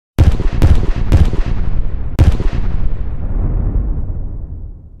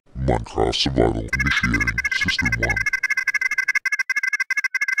Minecraft Survival Initiating System 1.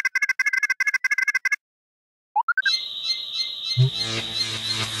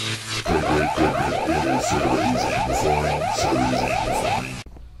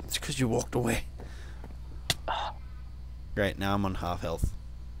 It's because you walked away. Great, now I'm on half health.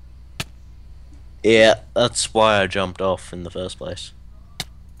 Yeah, that's why I jumped off in the first place.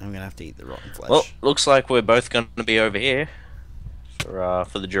 I'm gonna have to eat the rotten flesh. Well, looks like we're both going to be over here for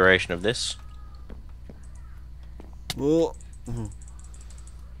the duration of this. Whoa.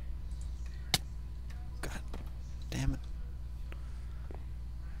 God damn it.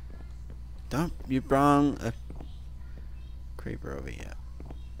 Don't you brung a creeper over here.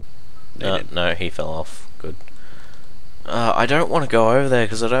 No, he fell off. Good. I don't want to go over there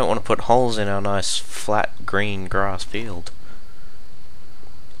because I don't want to put holes in our nice flat green grass field.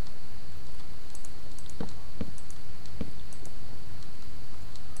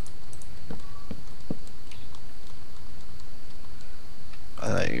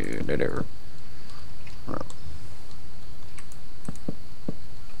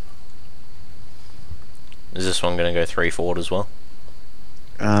 Is this one going to go 3 forward as well?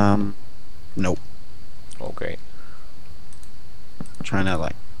 Nope. Oh, great. Trying to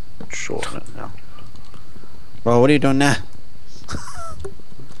like shorten it now. Well, what are you doing now?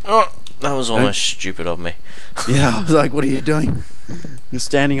 Oh, that was almost stupid of me. Yeah, I was like, what are you doing? You're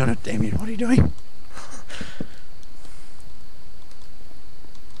standing on it, Damien. What are you doing?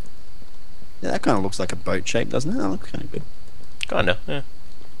 Yeah, that kind of looks like a boat shape, doesn't it? That looks kind of good. Kinda, yeah.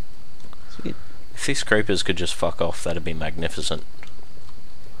 Sweet. If these creepers could just fuck off, that'd be magnificent.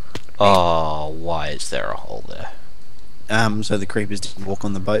 Oh, why is there a hole there? So the creepers didn't walk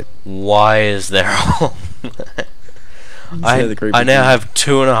on the boat. Why is there a hole there? I now have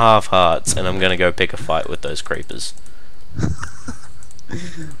 2.5 hearts, and I'm gonna go pick a fight with those creepers.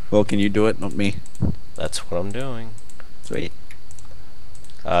 Well, can you do it? Not me. That's what I'm doing. Sweet.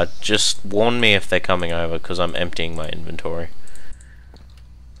 Just warn me if they're coming over, because I'm emptying my inventory.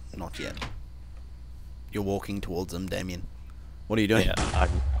 Not yet. You're walking towards them, Damien. What are you doing? Yeah,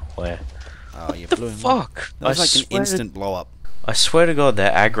 where? Oh, you blew him up. Fuck! That was like an instant blow up. I swear to God,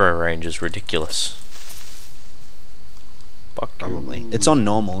 their aggro range is ridiculous. Fuck. Probably. It's on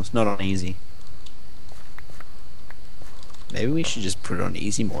normal, it's not on easy. Maybe we should just put it on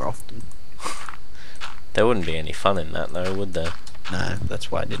easy more often. There wouldn't be any fun in that, though, would there? No,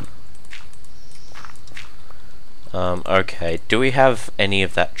 that's why I didn't. Okay. Do we have any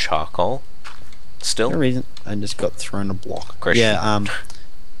of that charcoal? Still? No reason. I just got thrown a block. Christian. Yeah,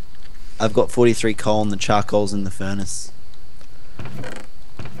 I've got 43 coal and the charcoal's in the furnace.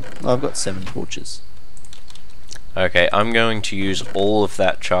 Well, I've got 7 torches. Okay, I'm going to use all of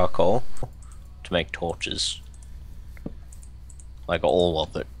that charcoal to make torches. Like, all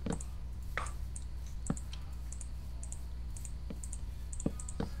of it.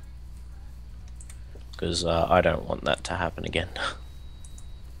 Because I don't want that to happen again.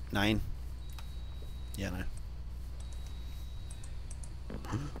 9. Yeah, no.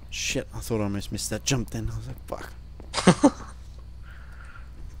 Shit, I thought I almost missed that jump then. I was like, fuck.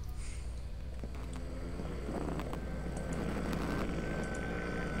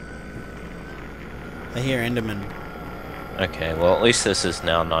 I hear Enderman. Okay, well at least this is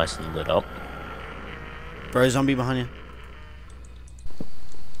now nice and lit up. Bro, zombie behind you.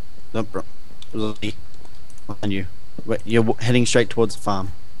 No, bro. Behind you. Wait, you're heading straight towards the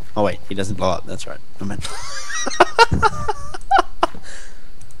farm. Oh wait, he doesn't blow up. That's right. I meant.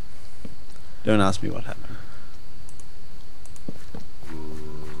 Don't ask me what happened.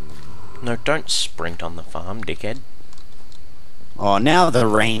 No, don't sprint on the farm, dickhead. Oh, now the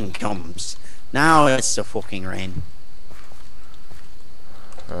rain comes. Now it's the fucking rain.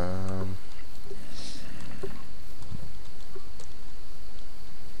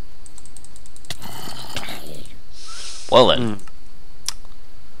 Well then.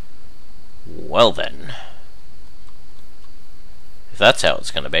 Well then. If that's how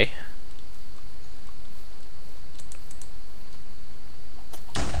it's gonna be.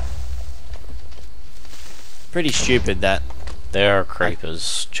 Pretty stupid that. There are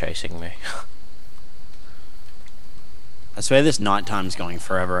creepers chasing me. I swear this nighttime's going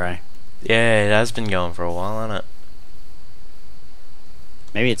forever, eh? Yeah, it has been going for a while, hasn't it?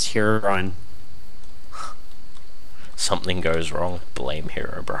 Maybe it's Herobrine. Something goes wrong, blame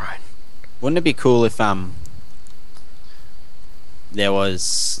Herobrine. Wouldn't it be cool if there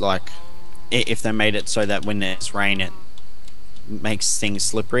was like if they made it so that when there's rain it makes things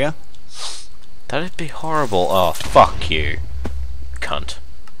slipperier? That'd be horrible. Oh, fuck you, cunt.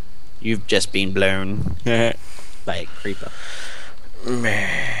 You've just been blown by a creeper.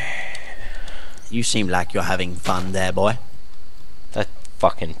 Meh. You seem like you're having fun there, boy. That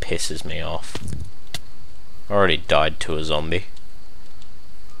fucking pisses me off. I already died to a zombie.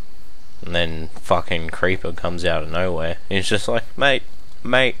 And then fucking creeper comes out of nowhere. He's just like, mate,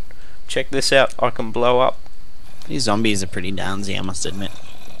 check this out, I can blow up. These zombies are pretty downsy, I must admit.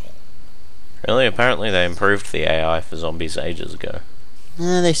 Really? Apparently they improved the AI for zombies ages ago.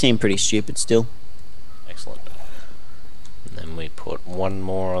 They seem pretty stupid still. Excellent. And then we put one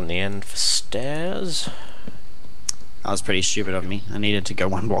more on the end for stairs. That was pretty stupid of me. I needed to go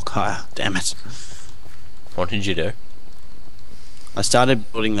one block higher. Damn it. What did you do? I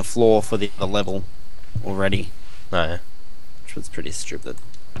started building the floor for the other level already, No. which was pretty stupid.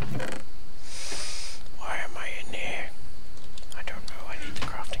 Why am I in here? I don't know, I need the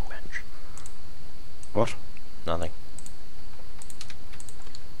crafting bench. What? Nothing.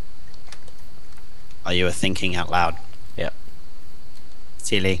 Oh, you were thinking out loud. Yep.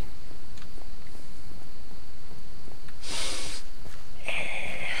 Silly.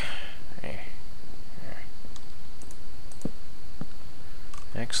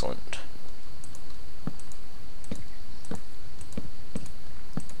 Excellent.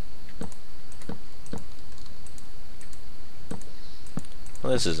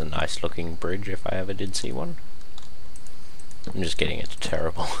 Well, this is a nice looking bridge if I ever did see one. I'm just getting it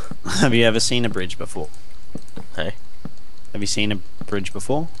terrible. Have you ever seen a bridge before? Hey? Have you seen a bridge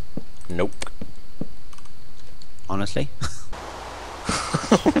before? Nope. Honestly?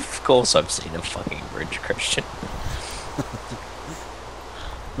 Of course I've seen a fucking bridge, Christian.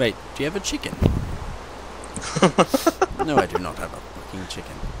 Wait, do you have a chicken? No, I do not have a fucking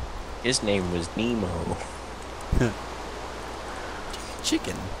chicken. His name was Nemo.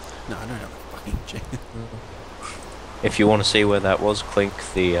 Chicken? No, I don't have a fucking chicken. If you want to see where that was, click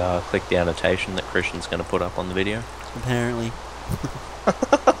the annotation that Christian's going to put up on the video. Apparently.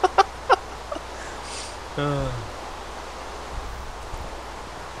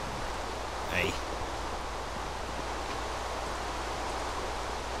 Hey.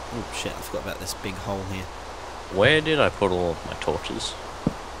 Oh shit, I forgot about this big hole here. Where did I put all of my torches?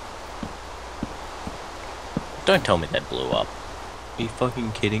 Don't tell me they blew up. Are you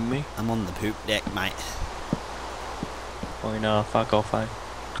fucking kidding me? I'm on the poop deck, mate. Oh no, fuck off, eh?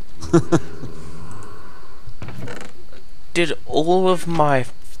 Did all of my...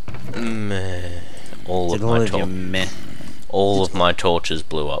 all of my torches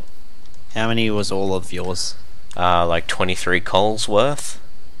blew up. How many was all of yours? Like 23 coals worth.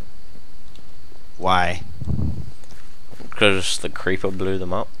 Why? Because the creeper blew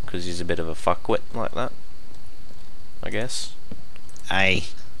them up, because he's a bit of a fuckwit like that. I guess. Aye.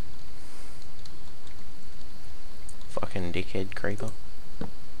 Fucking dickhead creeper.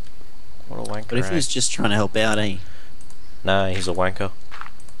 What a wanker. But if he was just trying to help out, eh? Nah, he's a wanker.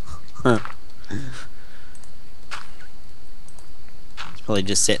 He's probably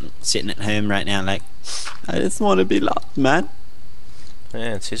just sitting at home right now like, I just want to be loved, man.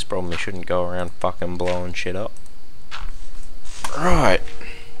 Yeah, it's his problem. He shouldn't go around fucking blowing shit up. Right.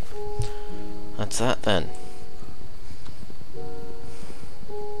 That's that then.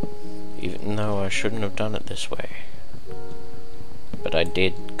 Even though I shouldn't have done it this way. But I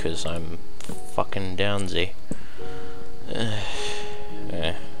did, because I'm fucking downsy.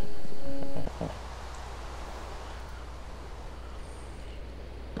 Yeah.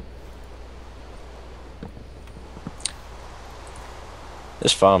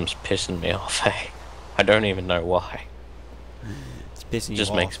 This farm's pissing me off, hey. I don't even know why. It's pissing It you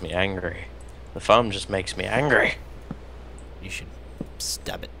just off. makes me angry. The farm just makes me angry. You should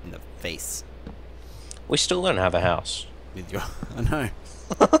stab it in the face We still don't have a house. with your... I know.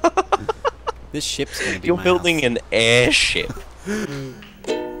 This ship's gonna be You're my building house. an airship.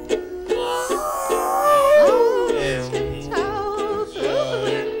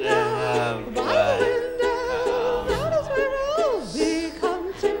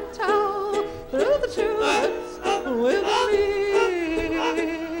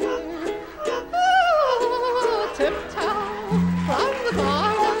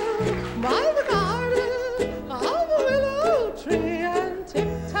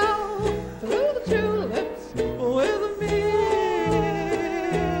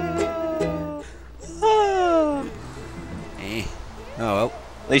 Oh well,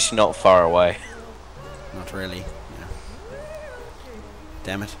 At least you're not far away. not really. Yeah.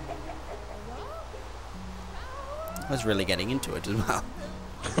 Damn it. I was really getting into it as well.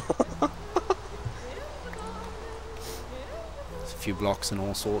 There's a few blocks and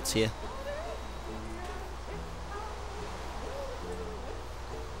all sorts here.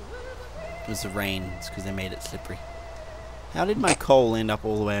 It was the rain, it's because they made it slippery. How did my coal end up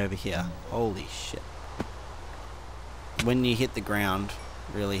all the way over here? Holy shit. When you hit the ground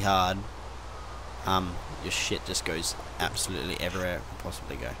really hard, your shit just goes absolutely everywhere it can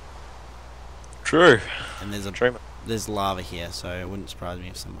possibly go. True. And there's lava here, so it wouldn't surprise me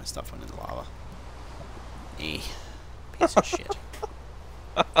if some of my stuff went in the lava. Piece of shit.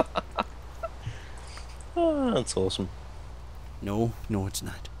 Oh, that's awesome. No, it's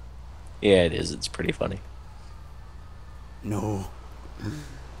not. Yeah, it is. It's pretty funny. No.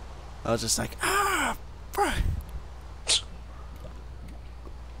 I was just like, bruh.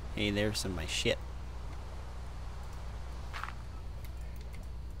 Hey, there's some of my shit.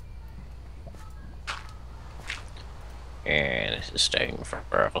 And this is staying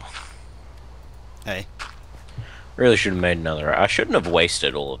forever. Hey. Really should have made another. I shouldn't have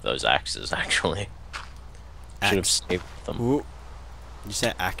wasted all of those axes, actually. Should have saved them. Ooh. You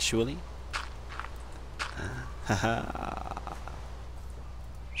said actually? Haha.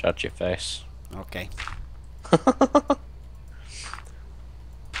 Shut your face. Okay.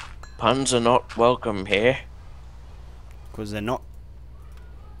 Puns are not welcome here. Because they're not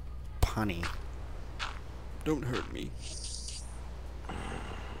punny. Don't hurt me.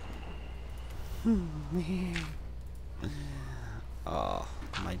 Oh,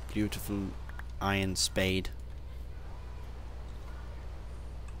 my beautiful iron spade.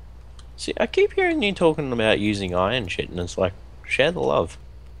 See, I keep hearing you talking about using iron shit, and it's like, share the love.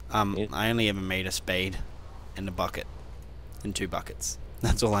 I only ever made a spade and a bucket. And 2 buckets.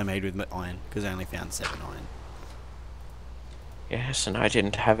 That's all I made with my iron, because I only found 7 iron. Yes, and I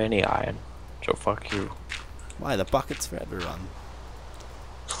didn't have any iron, so fuck you. Why, the bucket's for everyone.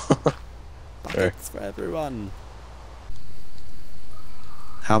 Buckets for everyone.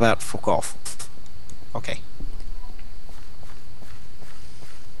 How about fuck off? Okay.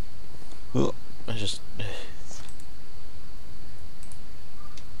 I just...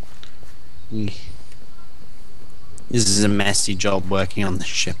 This is a messy job working on the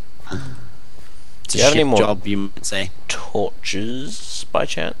ship. It's a Do you have any ship more job, you might say. torches, by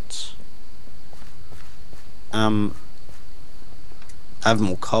chance? I have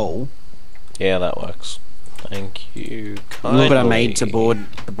more coal. Yeah, that works. Thank you kindly. Look what I made to board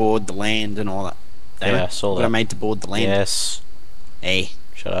the land and all that. Yeah, I saw Look that. what I made to board the land. Yes. Hey.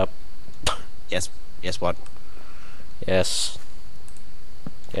 Shut up. Yes. Yes, what? Yes.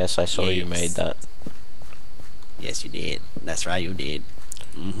 Yes, I saw you made that. Yes, you did. That's right, you did.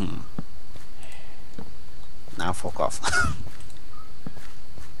 Now fuck off.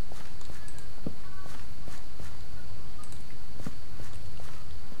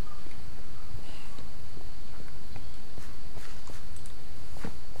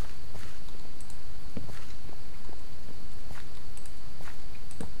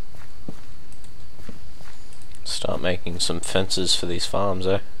 Start making some fences for these farms,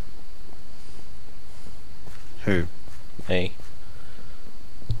 eh? Who? Me.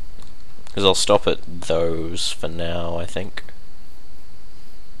 Because I'll stop at those for now, I think.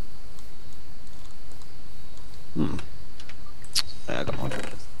 I got more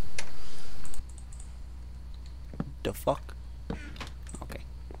torches. The fuck? Okay.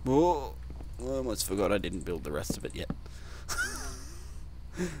 Whoa. I almost forgot I didn't build the rest of it yet.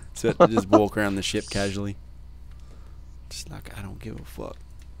 So I had to just walk around the ship casually. Just like, I don't give a fuck.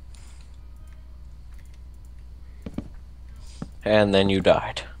 And then you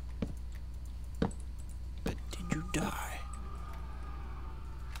died. But did you die?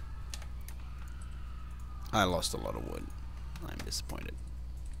 I lost a lot of wood. I'm disappointed.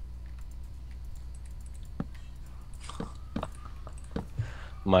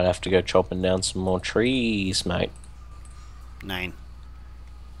 Might have to go chopping down some more trees, mate. 9.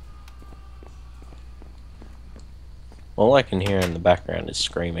 All I can hear in the background is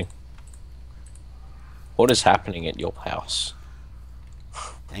screaming. What is happening at your house?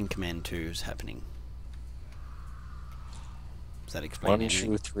 And Command 2 is happening. Does that explain 1,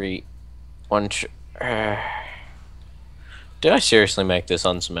 anything? 2, 3. 1, 2. Did I seriously make this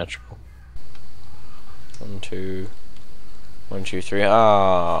unsymmetrical? 1, 2. 1, 2, 3.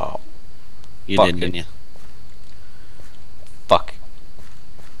 Oh. You fuck did, it. didn't you? Fuck.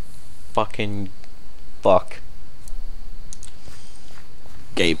 Fucking. Fuck.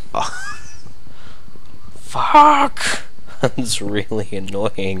 Gabe. Fuck! That's really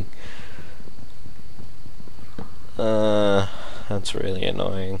annoying. That's really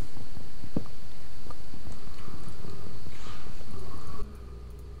annoying.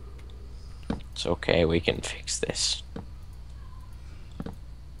 It's okay, we can fix this.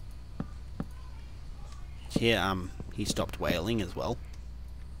 Yeah, he stopped whaling as well.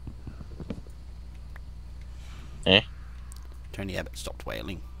 Eh? Tony Abbott stopped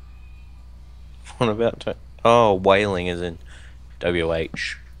whaling. What about oh, whaling is in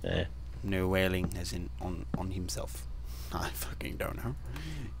WH. Yeah. No whaling as in on himself. I fucking don't know.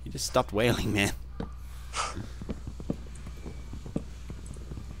 He just stopped whaling, man.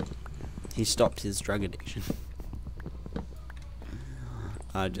 He stopped his drug addiction.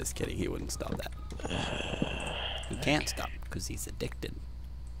 Just kidding, he wouldn't stop that. He can't stop because he's addicted.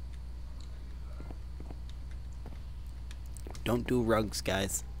 Don't do rugs,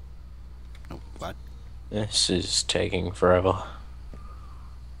 guys. Oh, what? This is taking forever.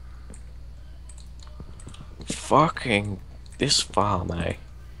 Fucking this farm, eh?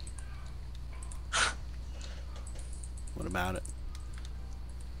 What about it?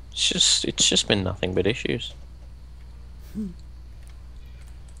 It's just been nothing but issues.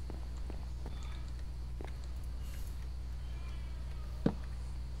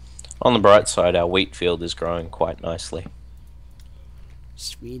 On the bright side, our wheat field is growing quite nicely.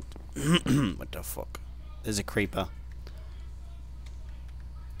 Sweet. What the fuck? There's a creeper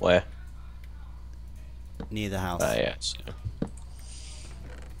Where? near the house. Ah, yeah. So.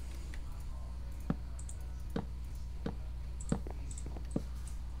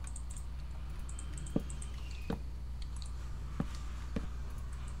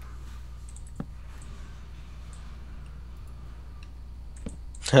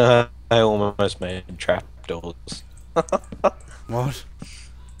 I almost made trapdoors. What?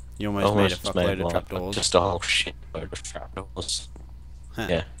 You almost made a fuckload of trapdoors. Just a whole shitload of trapdoors. Huh.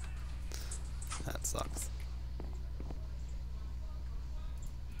 Yeah. That sucks.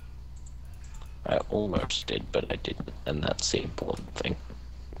 I almost did, but I didn't, and that's the important thing.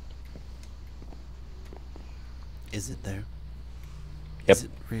 Is it though? Yep. Is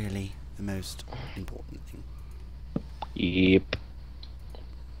it really the most important thing? Yep.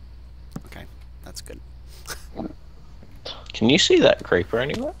 Okay, that's good. Can you see that creeper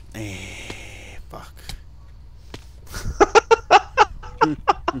anywhere? Fuck.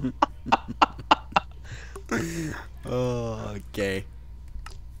 Oh, gay.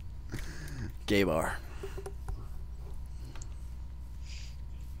 Gay bar.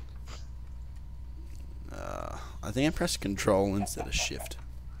 I think I pressed control instead of shift.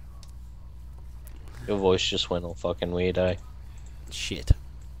 Your voice just went all fucking weird, eh? Shit.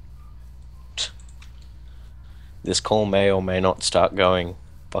 This call may or may not start going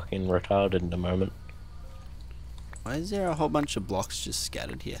fucking retarded in a moment. Why is there a whole bunch of blocks just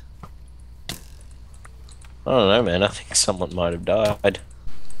scattered here? I don't know, man. I think someone might have died.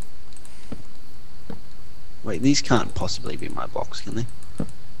 Wait, these can't possibly be my blocks, can they?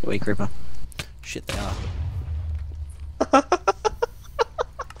 Wait, creeper. Shit, they are.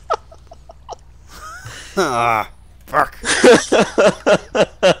 Ah, fuck.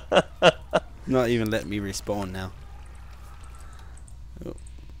 Not even let me respawn now. Oh,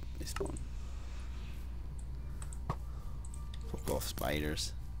 respawn. Fuck off,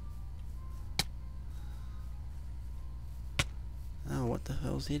 spiders. Oh, what the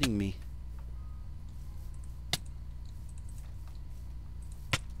hell's hitting me?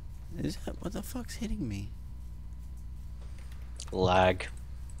 Is that what the fuck's hitting me? Lag.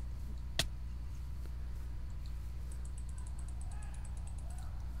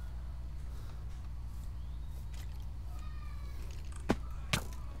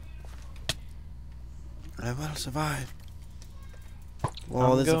 I will survive.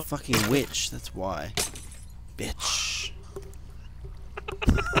 Whoa, there's a fucking witch, that's why. Bitch.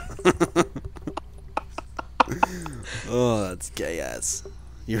 Oh, that's gay ass.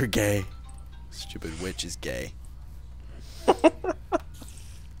 You're gay. Stupid witch is gay. Oh.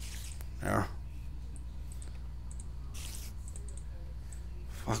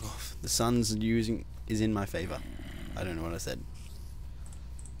 Fuck off. The sun's is in my favor. I don't know what I said.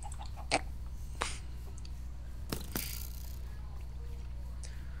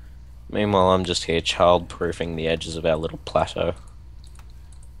 Meanwhile, I'm just here child-proofing the edges of our little plateau.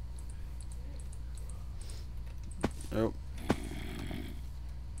 Oh.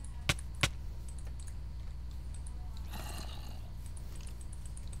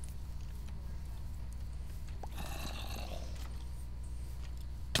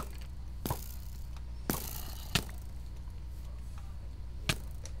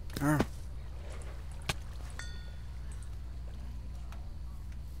 Oh.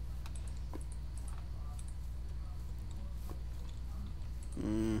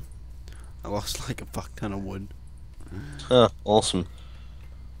 I lost like a fuck ton of wood. Huh, awesome.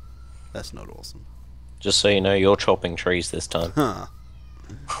 That's not awesome. Just so you know, you're chopping trees this time. Huh.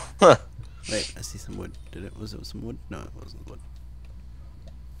 Wait, I see some wood. Was it some wood? No, it wasn't wood.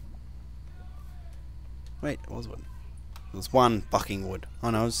 Wait, it was wood. There's one fucking wood. Oh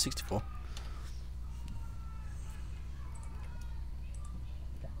no, it was 64.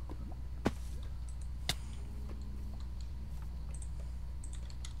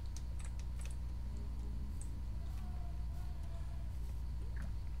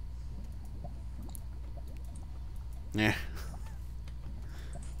 Yeah.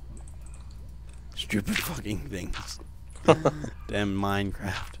 Stupid fucking things. Damn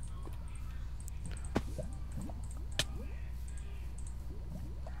Minecraft.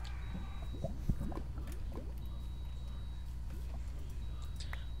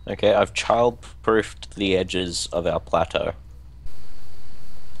 Okay, I've child-proofed the edges of our plateau.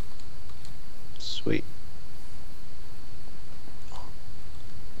 Sweet.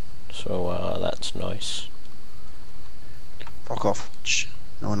 So, that's nice. Fuck off. Shh.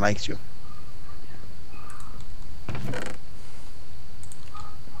 No one likes you.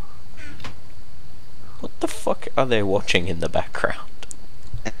 What the fuck are they watching in the background?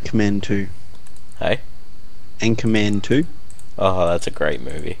 Anchorman 2. Hey? Anchorman 2? Oh, that's a great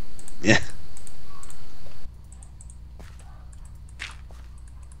movie. Yeah.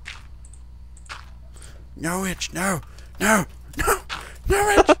 No itch, no, no, no, no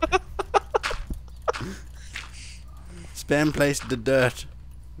itch. Spam placed the dirt.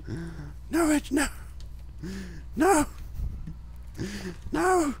 No itch, no, no,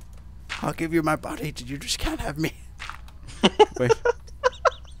 no. I'll give you my body. You just can't have me. Wait.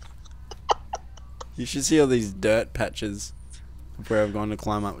 You should see all these dirt patches where I've gone to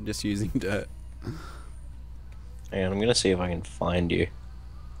climb up just using dirt. Hang on, I'm gonna see if I can find you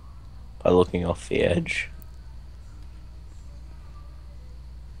by looking off the edge.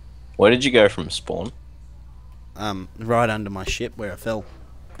 Where did you go from spawn? Right under my ship where I fell.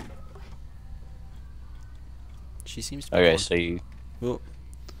 She seems to be Okay, gone. so you... Oh,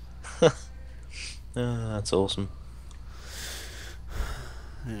 that's awesome.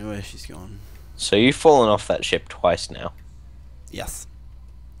 I don't know where she's gone. So you've fallen off that ship twice now. Yes.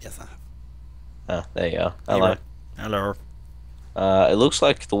 Yes, I have. Ah, there you are. Hello. Hello. It looks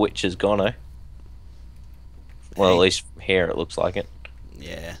like the witch is gone, eh? Well, Hey. at least here it looks like it.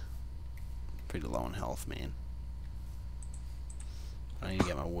 Yeah. Pretty low on health, man. I need to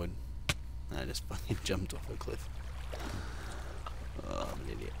get my wood. I just fucking jumped off a cliff. Oh, I'm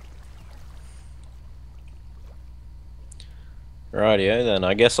an idiot. Rightio, then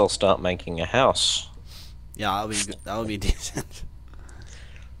I guess I'll start making a house. Yeah, that'll be good. That'll be decent.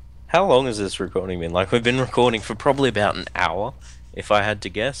 How long has this recording been? Like, we've been recording for probably about an hour, if I had to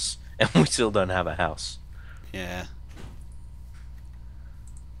guess, and we still don't have a house. Yeah.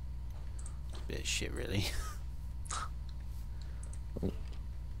 Bit of shit, really. Get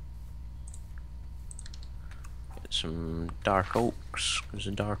some dark oaks, because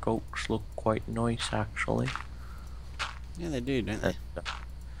the dark oaks look quite nice, actually. Yeah, they do, don't they?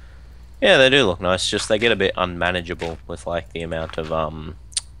 Yeah, they do look nice, just they get a bit unmanageable with, like, the amount of,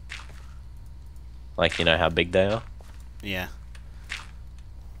 like, you know how big they are? Yeah.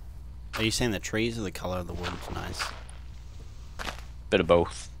 Are you saying the trees or the colour of the wood is nice? Bit of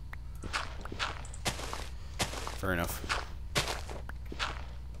both. Fair enough.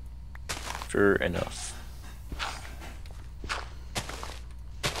 Sure enough.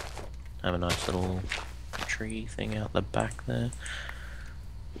 Have a nice little tree thing out the back there.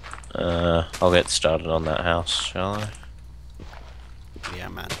 I'll get started on that house, shall I? Yeah,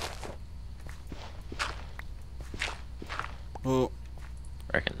 man. Oh.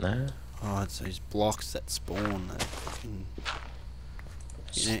 Reckon there. Oh, it's those blocks that spawn that fucking...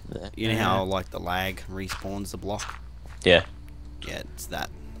 You know how, like, the lag respawns the block? Yeah. Yeah, it's that.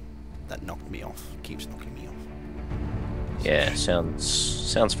 That knocked me off. Keeps knocking me off. Yeah,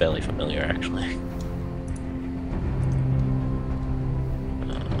 sounds fairly familiar, actually.